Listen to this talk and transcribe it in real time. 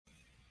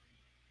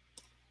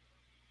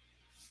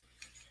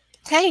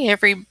Hey,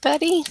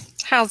 everybody.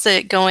 How's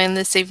it going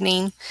this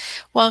evening?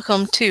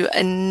 Welcome to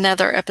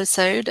another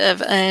episode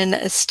of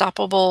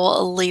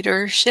Unstoppable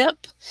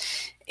Leadership.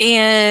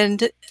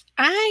 And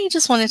I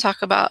just want to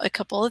talk about a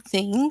couple of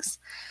things.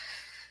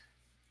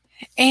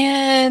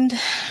 And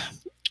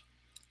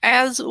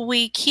as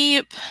we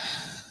keep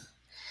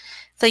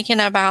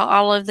thinking about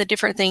all of the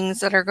different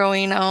things that are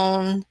going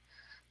on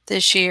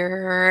this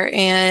year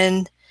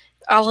and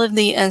all of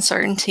the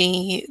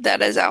uncertainty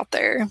that is out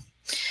there,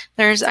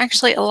 there's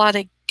actually a lot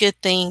of good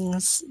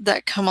things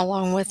that come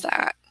along with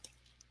that.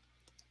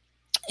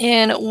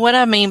 And what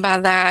I mean by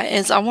that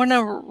is I want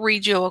to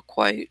read you a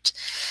quote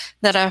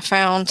that I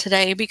found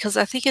today because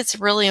I think it's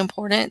really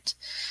important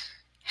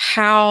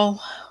how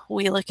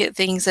we look at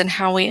things and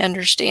how we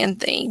understand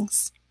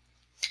things.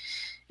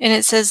 And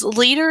it says,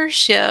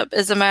 leadership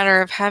is a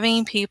matter of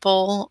having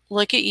people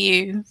look at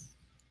you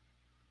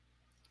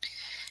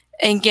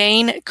and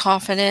gain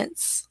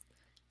confidence,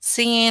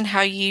 seeing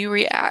how you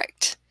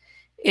react.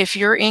 If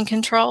you're in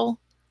control,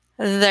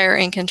 they're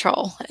in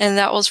control. And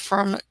that was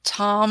from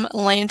Tom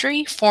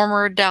Landry,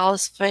 former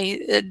Dallas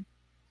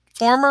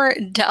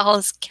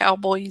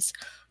Cowboys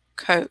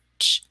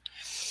coach.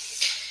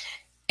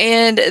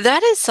 And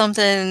that is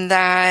something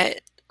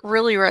that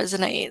really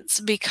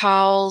resonates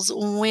because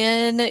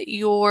when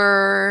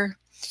your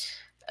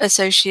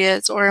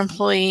associates or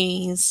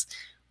employees,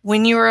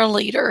 when you're a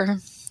leader,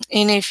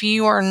 and if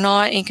you are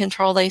not in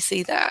control, they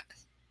see that.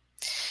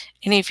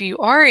 And if you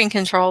are in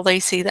control,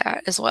 they see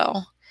that as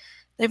well.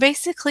 They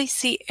basically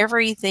see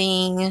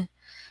everything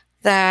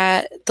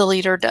that the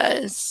leader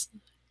does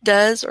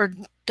or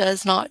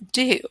does not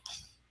do.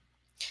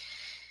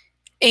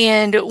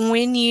 And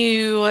when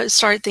you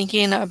start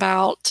thinking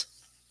about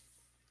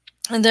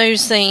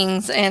those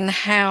things and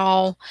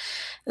how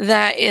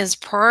that is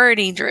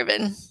priority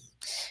driven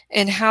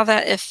and how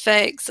that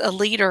affects a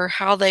leader,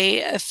 how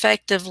they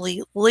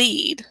effectively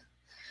lead,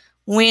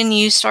 when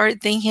you start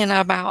thinking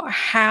about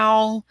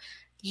how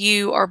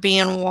you are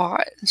being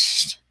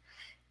watched,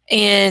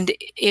 and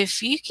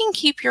if you can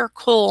keep your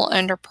cool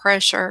under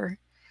pressure,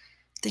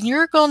 then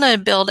you're going to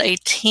build a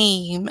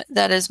team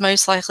that is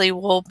most likely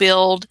will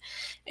build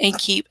and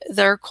keep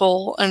their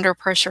cool under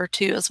pressure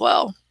too as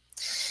well.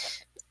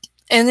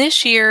 And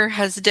this year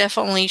has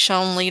definitely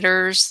shown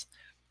leaders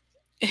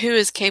who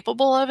is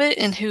capable of it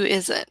and who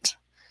isn't,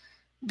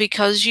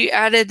 because you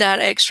added that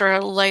extra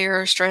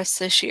layer of stress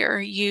this year.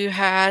 You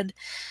had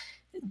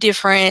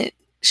different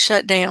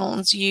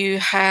shutdowns, you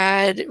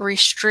had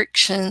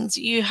restrictions,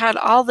 you had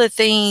all the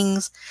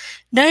things.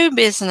 No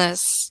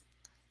business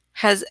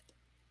has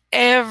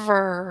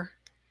ever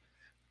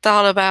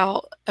thought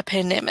about a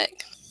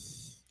pandemic.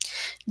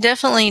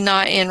 Definitely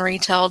not in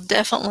retail,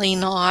 definitely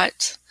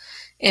not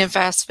in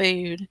fast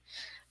food,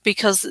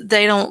 because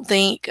they don't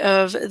think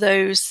of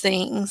those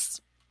things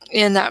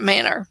in that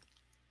manner.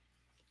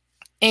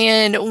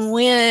 And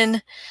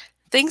when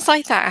things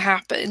like that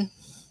happen,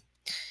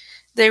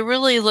 they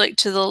really look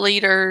to the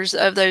leaders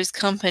of those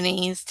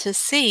companies to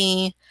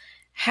see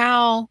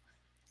how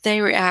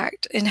they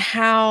react and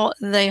how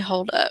they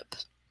hold up.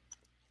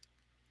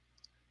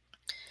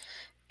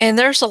 And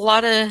there's a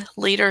lot of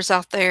leaders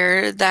out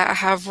there that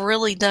have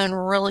really done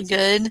really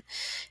good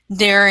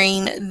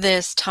during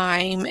this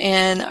time.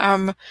 And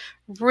I'm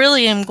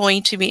really am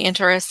going to be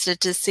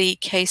interested to see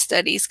case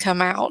studies come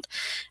out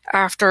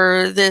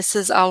after this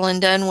is all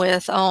and done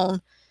with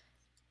on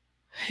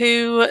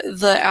who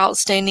the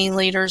outstanding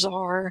leaders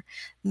are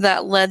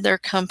that led their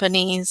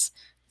companies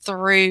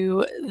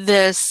through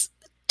this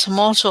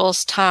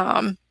tumultuous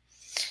time.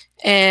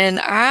 And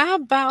I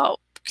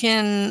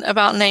can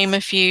name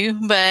a few,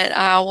 but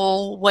I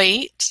will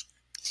wait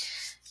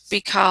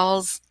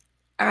because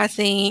I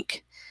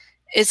think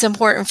it's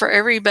important for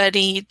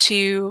everybody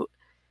to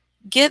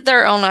get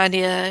their own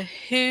idea.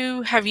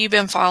 Who have you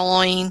been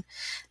following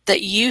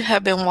that you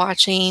have been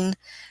watching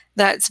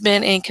that's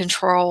been in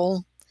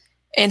control?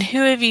 And who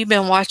have you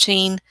been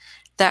watching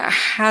that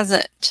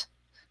hasn't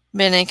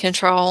been in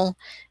control?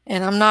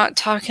 And I'm not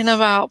talking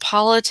about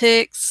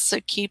politics, so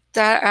keep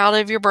that out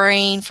of your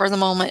brain for the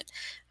moment.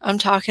 I'm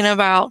talking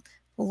about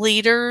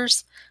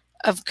leaders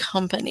of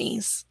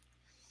companies,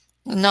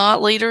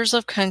 not leaders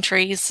of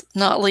countries,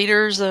 not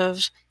leaders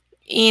of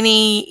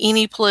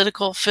any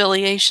political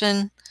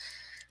affiliation.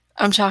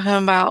 I'm talking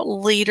about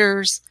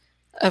leaders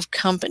of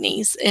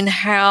companies and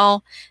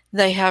how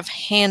they have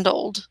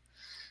handled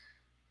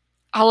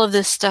all of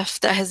this stuff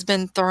that has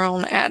been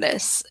thrown at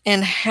us,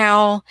 and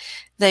how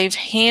they've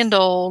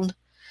handled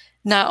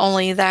not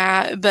only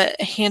that, but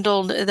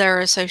handled their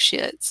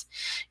associates.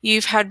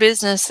 You've had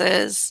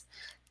businesses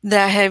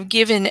that have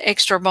given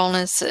extra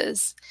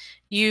bonuses.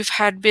 You've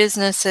had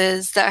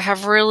businesses that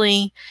have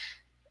really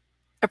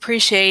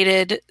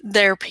appreciated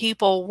their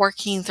people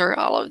working through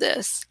all of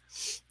this.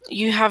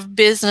 You have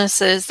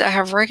businesses that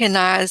have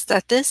recognized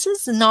that this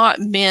has not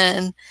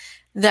been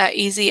that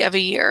easy of a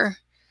year,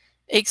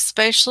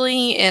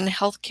 especially in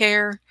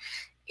healthcare,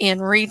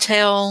 in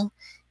retail,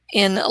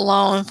 in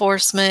law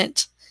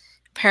enforcement,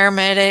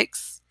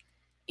 paramedics,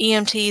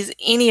 EMTs,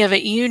 any of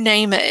it, you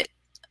name it.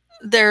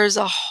 there's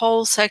a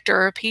whole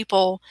sector of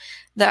people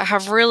that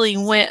have really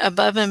went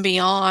above and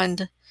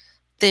beyond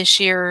this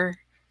year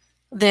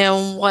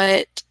than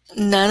what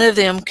none of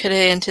them could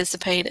have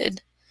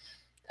anticipated.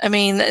 I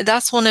mean,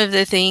 that's one of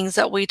the things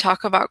that we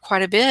talk about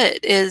quite a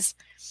bit is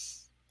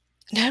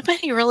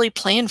nobody really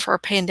planned for a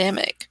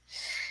pandemic.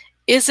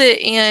 Is it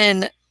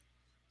in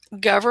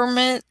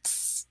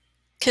government's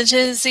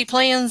contingency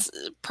plans?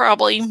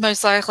 Probably,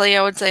 most likely,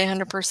 I would say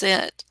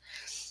 100%.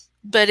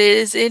 But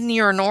is in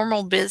your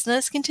normal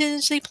business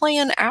contingency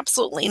plan?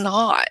 Absolutely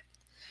not.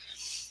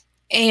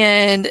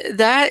 And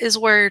that is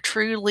where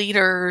true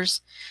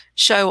leaders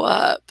show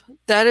up.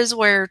 That is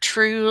where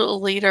true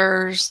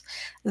leaders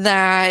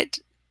that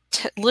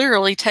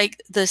literally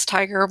take this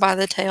tiger by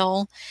the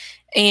tail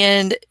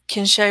and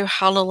can show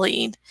how to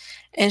lead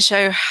and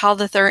show how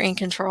that they're in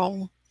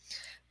control.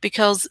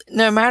 Because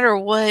no matter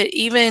what,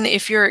 even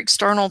if you're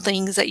external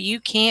things that you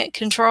can't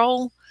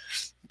control,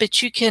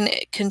 but you can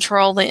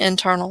control the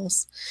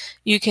internals.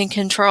 You can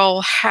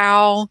control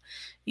how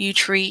you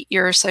treat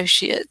your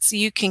associates.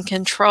 You can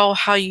control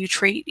how you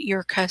treat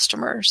your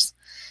customers.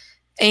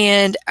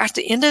 And at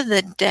the end of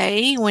the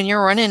day, when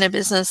you're running a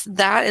business,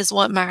 that is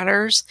what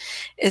matters,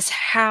 is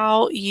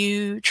how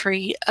you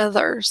treat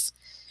others.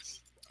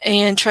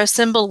 And trust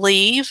and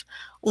believe,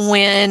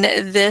 when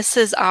this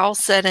is all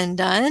said and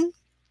done,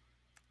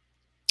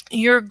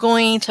 you're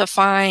going to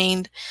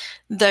find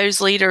those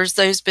leaders,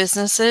 those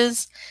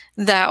businesses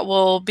that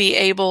will be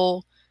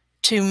able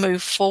to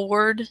move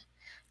forward.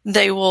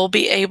 They will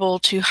be able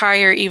to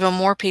hire even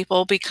more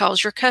people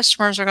because your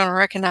customers are going to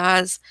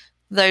recognize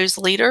those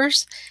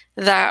leaders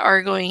that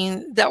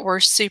were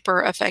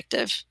super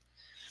effective.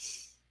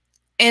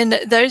 And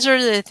those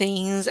are the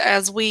things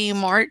as we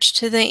march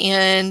to the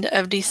end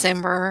of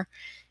December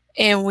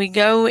and we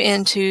go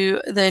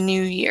into the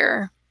new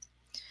year.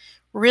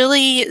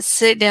 Really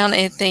sit down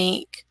and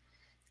think,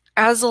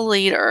 as a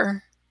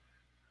leader,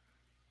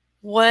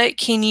 what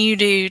can you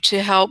do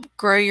to help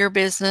grow your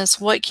business?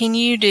 What can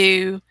you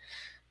do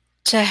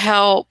to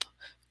help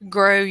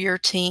grow your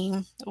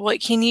team?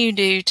 What can you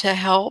do to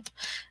help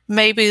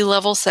maybe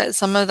level set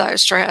some of that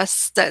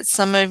stress that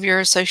some of your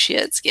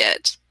associates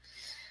get?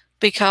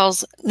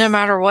 Because no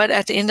matter what,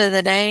 at the end of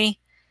the day,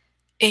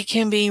 it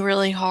can be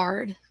really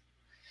hard.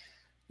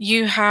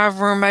 You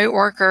have remote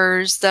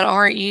workers that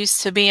aren't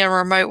used to being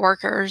remote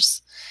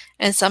workers,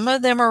 and some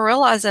of them are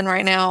realizing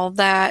right now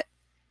that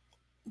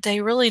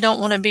they really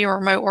don't want to be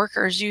remote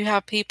workers. You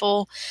have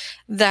people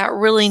that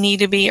really need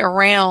to be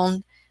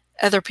around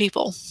other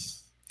people.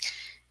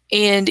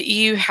 And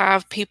you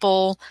have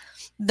people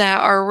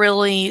that are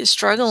really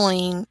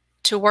struggling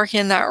to work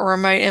in that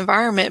remote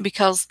environment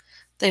because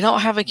they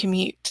don't have a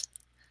commute.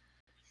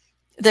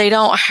 They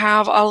don't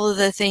have all of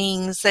the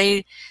things.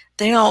 They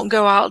don't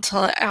go out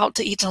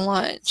to eat to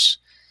lunch.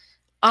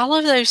 All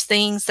of those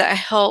things that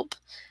help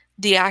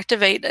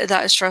deactivate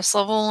that stress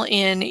level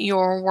in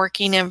your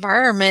working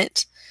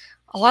environment,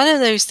 a lot of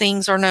those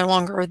things are no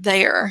longer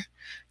there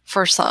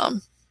for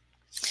some.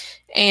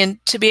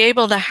 And to be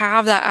able to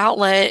have that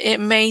outlet, it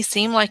may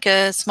seem like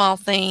a small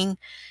thing,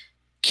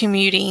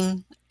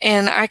 commuting.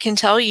 And I can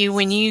tell you,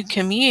 when you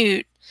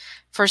commute,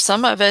 for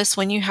some of us,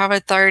 when you have a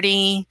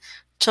 30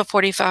 to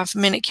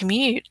 45-minute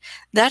commute,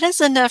 that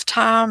is enough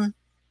time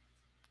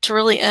to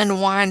really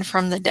unwind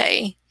from the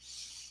day.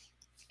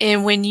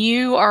 And when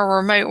you are a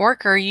remote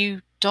worker,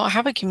 you don't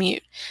have a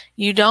commute.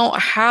 You don't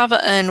have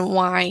an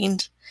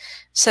unwind.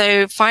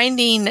 So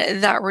finding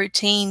that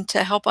routine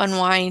to help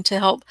unwind, to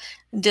help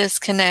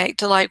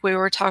disconnect, like we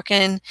were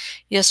talking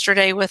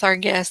yesterday with our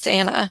guest,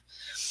 Anna,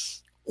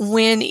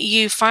 when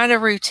you find a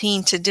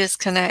routine to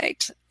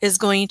disconnect is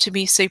going to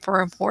be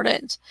super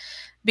important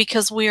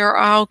because we are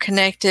all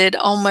connected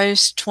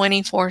almost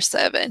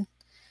 24/7.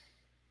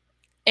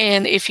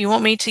 And if you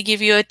want me to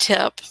give you a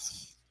tip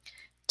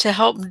to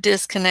help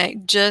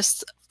disconnect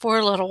just for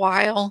a little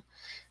while,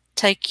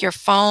 take your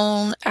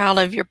phone out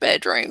of your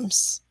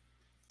bedrooms.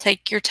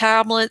 Take your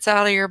tablets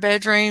out of your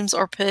bedrooms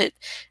or put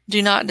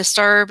do not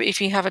disturb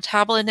if you have a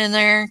tablet in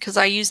there, because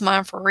I use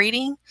mine for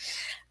reading.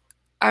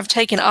 I've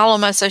taken all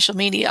of my social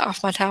media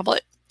off my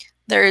tablet.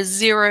 There is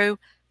zero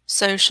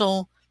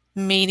social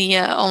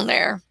media on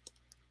there.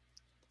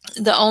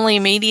 The only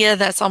media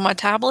that's on my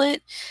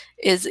tablet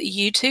is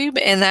YouTube,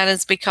 and that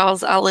is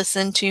because I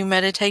listen to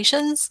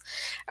meditations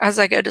as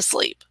I go to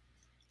sleep.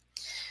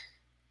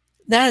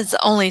 That is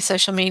the only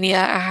social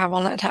media I have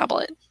on that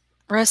tablet.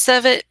 The rest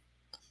of it,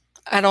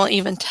 I don't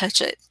even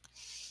touch it.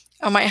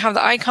 I might have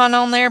the icon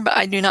on there, but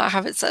I do not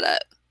have it set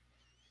up.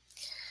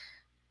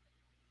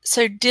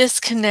 So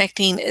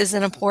disconnecting is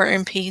an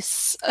important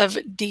piece of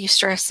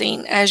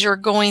de-stressing as you're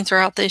going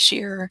throughout this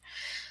year.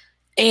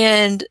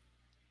 And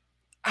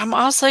I'm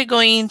also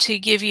going to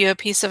give you a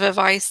piece of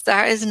advice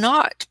that is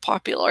not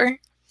popular.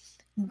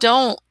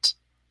 Don't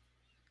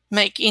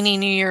make any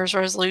New Year's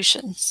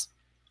resolutions,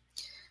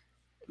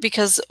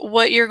 because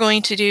what you're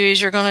going to do is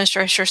you're going to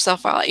stress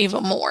yourself out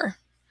even more.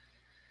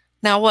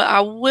 Now, what I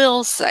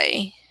will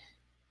say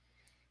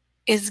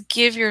is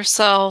give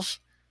yourself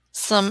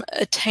some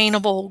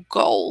attainable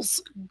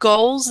goals,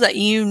 goals that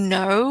you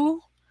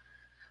know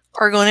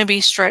are going to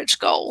be stretch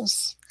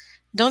goals.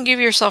 Don't give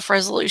yourself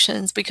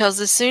resolutions, because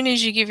as soon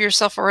as you give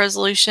yourself a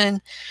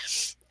resolution,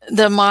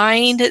 the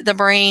mind, the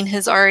brain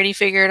has already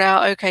figured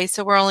out, okay,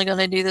 so we're only going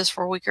to do this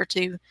for a week or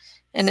two,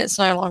 and it's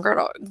no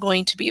longer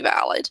going to be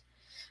valid.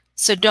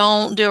 So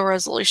don't do a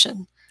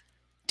resolution.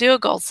 Do a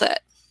goal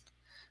set.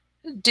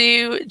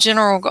 Do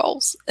general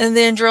goals, and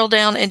then drill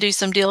down and do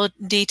some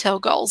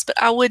detailed goals.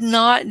 But I would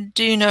not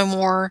do no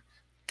more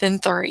than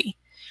 3.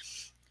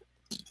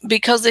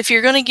 Because if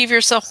you're going to give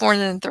yourself more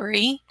than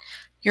 3,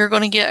 you're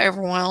going to get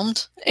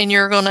overwhelmed and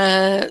you're going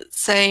to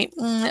say,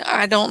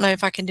 I don't know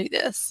if I can do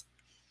this.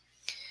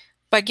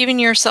 By giving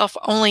yourself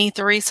only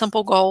 3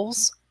 simple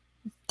goals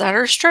that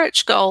are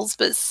stretch goals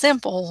but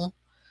simple,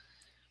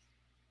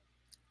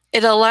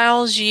 it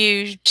allows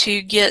you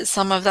to get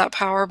some of that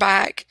power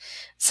back,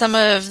 some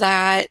of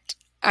that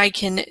I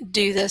can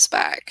do this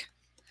back,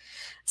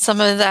 some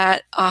of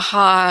that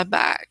aha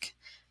back,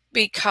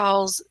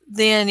 because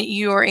then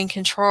you are in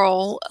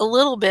control a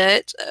little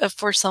bit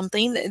for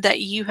something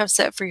that you have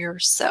set for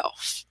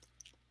yourself.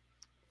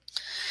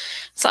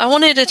 So I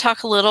wanted to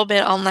talk a little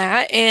bit on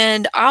that.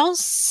 And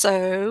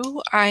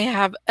also, I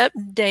have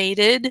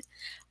updated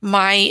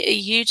my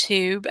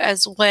YouTube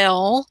as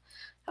well.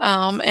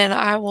 And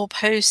I will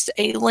post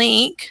a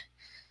link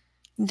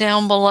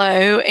down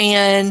below.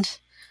 And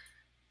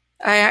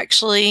I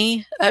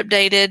actually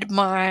updated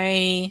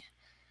my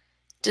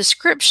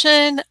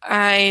description.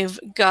 I've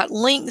got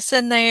links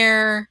in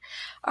there.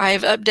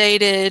 I've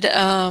updated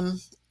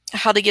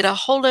how to get a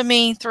hold of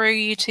me through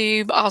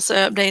YouTube. Also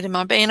updated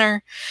my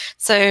banner,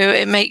 so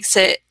it makes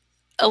it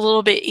a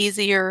little bit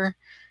easier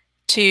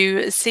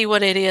to see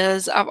what it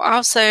is. I've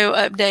also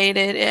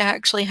updated, it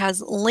actually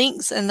has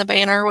links in the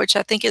banner, which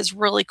I think is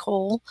really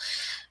cool,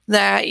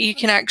 that you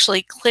can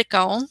actually click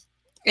on.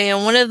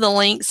 And one of the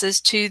links is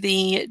to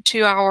the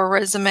 2-Hour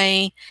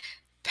Resume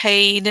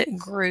paid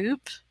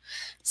group.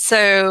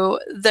 So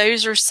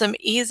those are some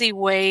easy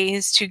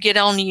ways to get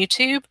on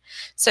YouTube.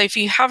 So if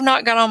you have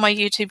not got on my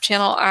YouTube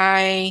channel,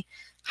 I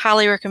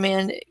highly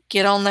recommend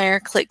get on there,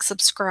 click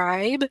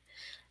subscribe,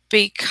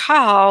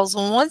 because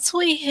once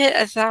we hit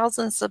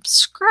 1,000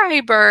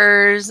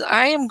 subscribers,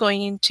 I am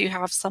going to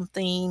have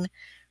something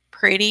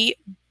pretty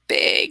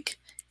big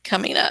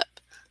coming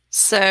up.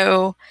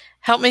 So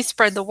help me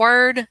spread the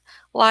word,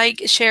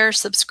 like, share,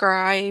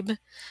 subscribe,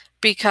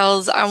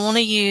 because I want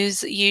to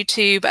use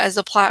YouTube as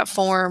a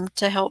platform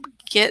to help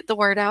get the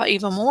word out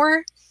even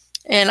more.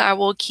 And I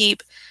will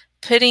keep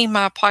putting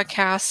my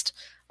podcast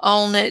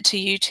on it to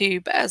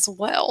YouTube as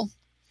well.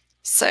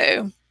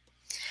 So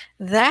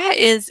that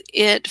is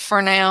it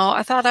for now.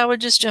 I thought I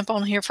would just jump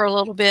on here for a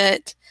little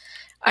bit.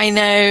 I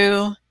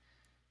know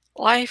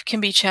life can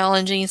be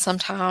challenging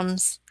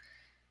sometimes,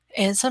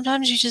 and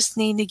sometimes you just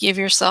need to give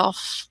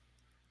yourself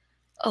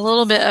a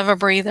little bit of a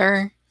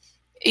breather,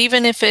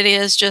 even if it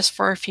is just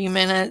for a few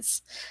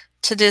minutes,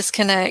 to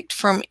disconnect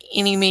from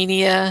any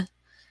media,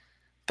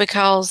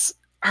 because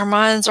our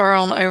minds are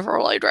on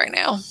overload right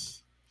now.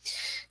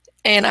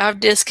 And I've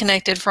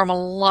disconnected from a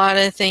lot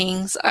of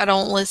things. I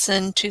don't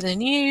listen to the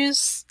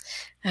news.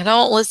 I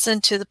don't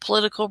listen to the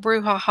political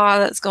brouhaha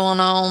that's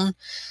going on,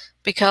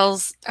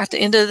 because at the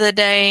end of the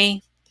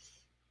day,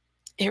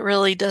 it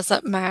really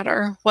doesn't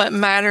matter. What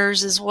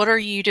matters is, what are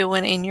you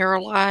doing in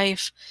your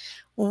life?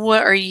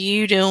 What are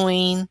you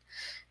doing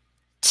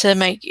to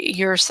make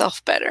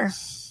yourself better?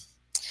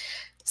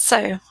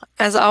 So,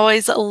 as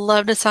always, I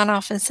love to sign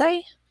off and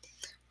say,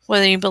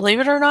 whether you believe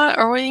it or not,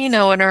 or whether you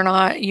know it or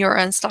not, you're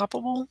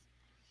unstoppable.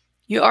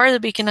 You are the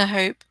beacon of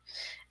hope,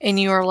 and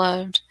you are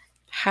loved.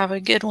 Have a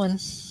good one.